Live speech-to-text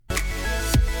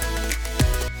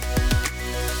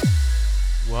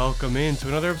Welcome into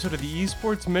another episode of the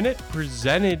Esports Minute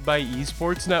presented by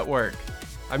Esports Network.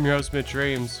 I'm your host, Mitch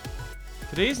Rames.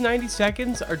 Today's 90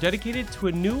 seconds are dedicated to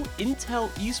a new Intel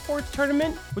Esports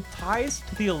tournament with ties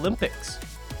to the Olympics.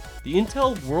 The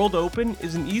Intel World Open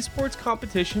is an esports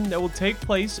competition that will take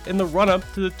place in the run-up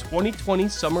to the 2020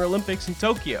 Summer Olympics in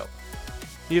Tokyo.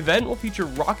 The event will feature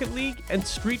Rocket League and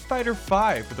Street Fighter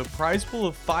V with a prize pool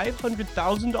of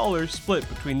 $500,000 split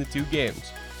between the two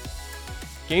games.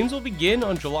 Games will begin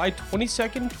on July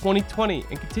 22nd, 2020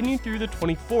 and continue through the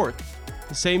 24th,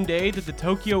 the same day that the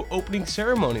Tokyo opening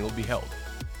ceremony will be held.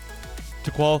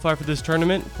 To qualify for this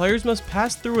tournament, players must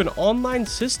pass through an online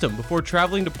system before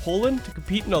traveling to Poland to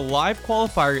compete in a live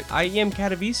qualifier at IEM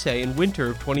Katowice in winter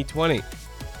of 2020.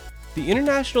 The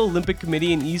International Olympic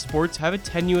Committee and esports have a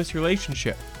tenuous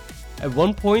relationship. At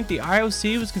one point, the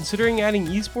IOC was considering adding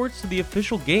esports to the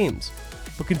official games,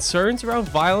 but concerns around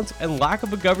violence and lack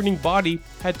of a governing body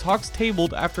had talks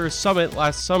tabled after a summit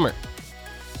last summer.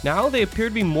 Now they appear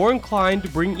to be more inclined to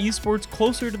bring esports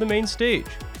closer to the main stage.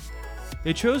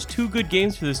 They chose two good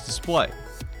games for this display.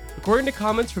 According to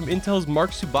comments from Intel's Mark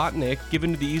Subotnick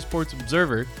given to the Esports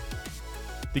Observer,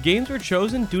 the games were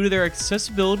chosen due to their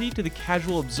accessibility to the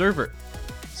casual observer.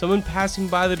 Someone passing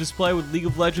by the display with League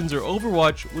of Legends or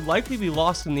Overwatch would likely be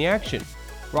lost in the action.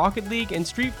 Rocket League and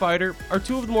Street Fighter are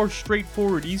two of the more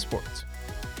straightforward esports.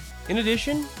 In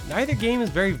addition, neither game is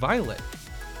very violent.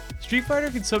 Street Fighter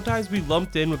can sometimes be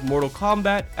lumped in with Mortal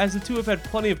Kombat, as the two have had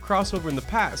plenty of crossover in the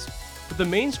past, but the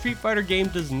main Street Fighter game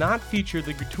does not feature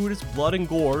the gratuitous blood and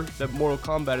gore that Mortal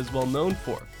Kombat is well known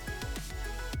for.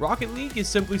 Rocket League is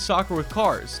simply soccer with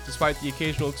cars. Despite the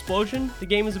occasional explosion, the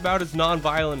game is about as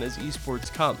non-violent as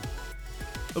esports come.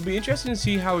 It'll be interesting to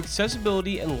see how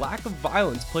accessibility and lack of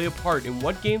violence play a part in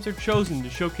what games are chosen to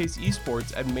showcase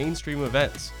esports at mainstream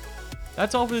events.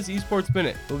 That's all for this Esports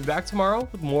Minute. We'll be back tomorrow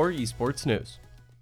with more esports news.